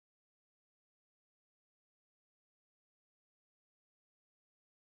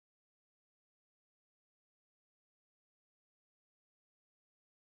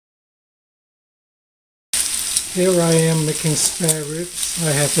Here I am making spare ribs.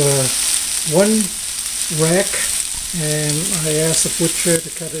 I have one rack and I asked the butcher to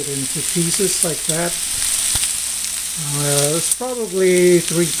cut it into pieces like that. It's probably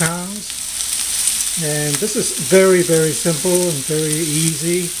 3 pounds. And this is very simple and very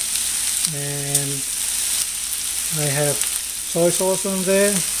easy. And I have soy sauce on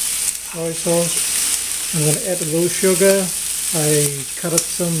there. Soy sauce. I'm going to add a little sugar. I cut up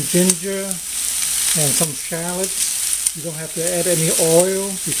some ginger and some shallots. You don't have to add any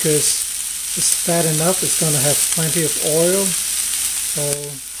oil because it's fat enough. It's going to have plenty of oil. So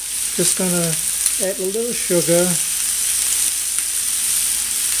just going to add a little sugar.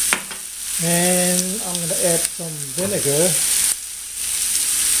 And I'm going to add some vinegar.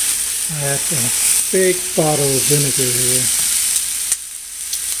 I have a big bottle of vinegar here.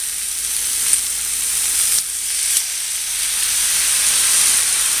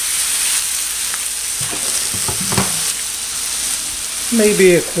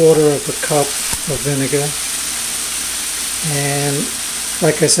 Maybe 1/4 of a cup of vinegar. And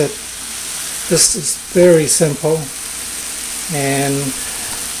like I said, this is very simple. And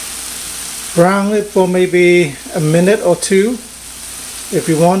brown it for maybe a minute or 2. If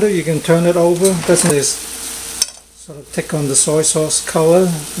you want to, you can turn it over. Doesn't this sort of take on the soy sauce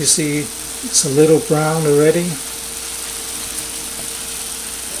color? You see it's a little brown already.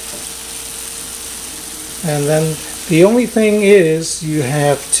 And then the only thing is you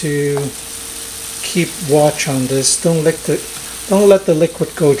have to keep watch on this. Don't let the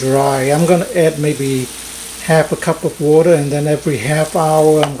liquid go dry. I'm going to add maybe 1/2 cup of water, and then every half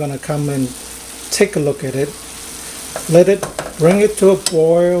hour I'm going to come and take a look at it. Bring it to a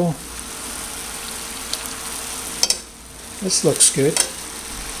boil. This looks good.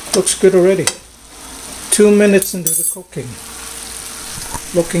 Looks good already. 2 minutes into the cooking.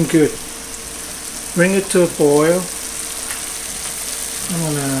 Looking good. Bring it to a boil. I'm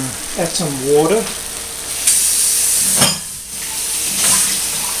going to add some water.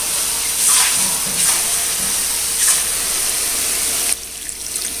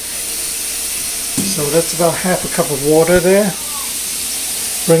 So that's about 1/2 cup of water there.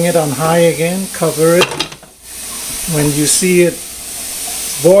 Bring it on high again, cover it. When you see it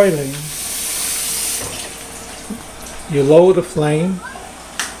boiling, you lower the flame.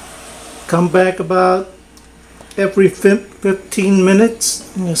 Come back about every 15 minutes.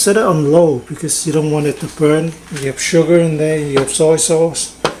 You set it on low because you don't want it to burn. You have sugar in there, you have soy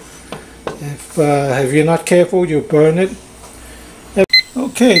sauce. If you're not careful, you'll burn it.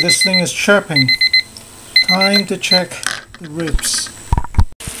 Okay, this thing is chirping. Time to check the ribs.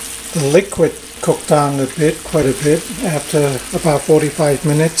 The liquid cooked down a bit, quite a bit, after about 45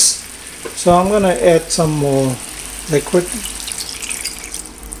 minutes. So I'm going to add some more liquid.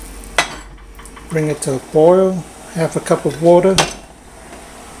 Bring it to a boil. 1/2 cup of water.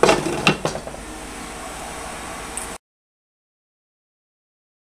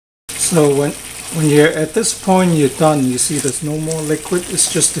 So when you're at this point, you're done. You see there's no more liquid.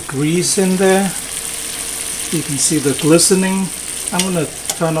 It's just the grease in there. You can see the glistening. I'm going to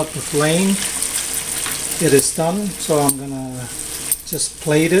turn up the flame. It is done, so I'm going to just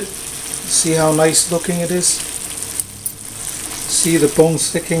plate it. See how nice looking it is? See the bone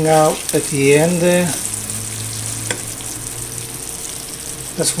sticking out at the end there?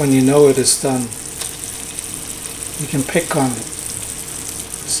 That's when you know it is done. You can pick on it.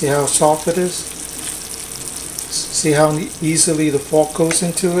 See how soft it is? See how easily the fork goes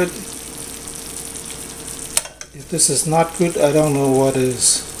into it? If this is not good, I don't know what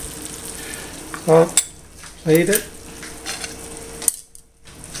is. Well, plate it.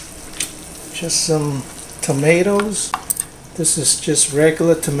 Just some tomatoes. This is just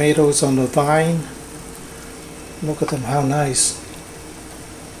regular tomatoes on the vine. Look at them, how nice.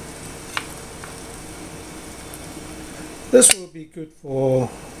 This will be good for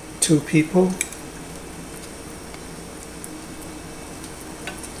 2 people.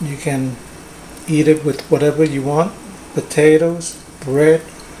 You can eat it with whatever you want. Potatoes, bread,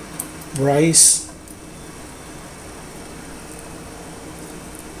 rice.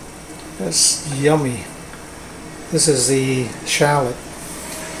 That's yummy. This is the shallot.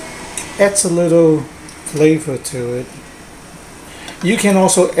 Adds a little flavor to it. You can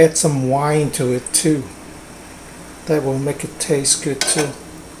also add some wine to it too. That will make it taste good too.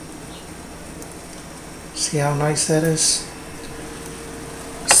 See how nice that is?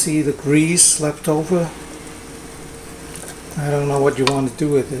 See the grease left over? I don't know what you want to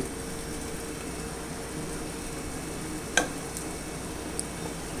do with it.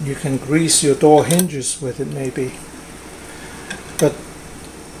 You can grease your door hinges with it maybe. But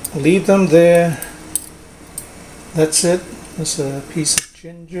leave them there That's it. There's a piece of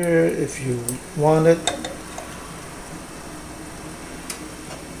ginger if you want it.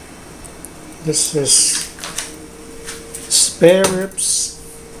 This is spare ribs,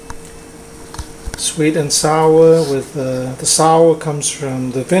 sweet and sour. With the sour comes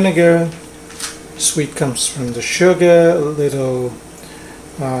from the vinegar, sweet comes from the sugar, a little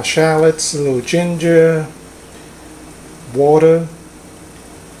shallots, a little ginger, water.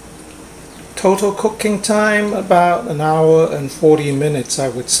 Total cooking time about 1 hour and 40 minutes, I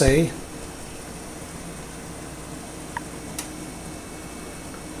would say.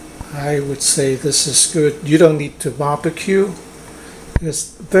 I would say this is good. You don't need to barbecue.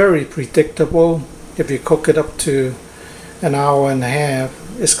 It's very predictable. If you cook it up to 1 hour and a half,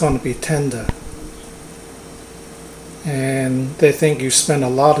 it's going to be tender. And they think you spend a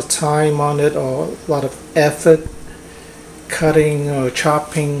lot of time on it or a lot of effort cutting or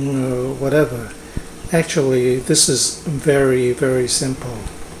chopping or whatever. Actually, this is very, very simple.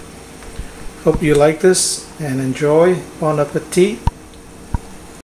 Hope you like this and enjoy. Bon appetit.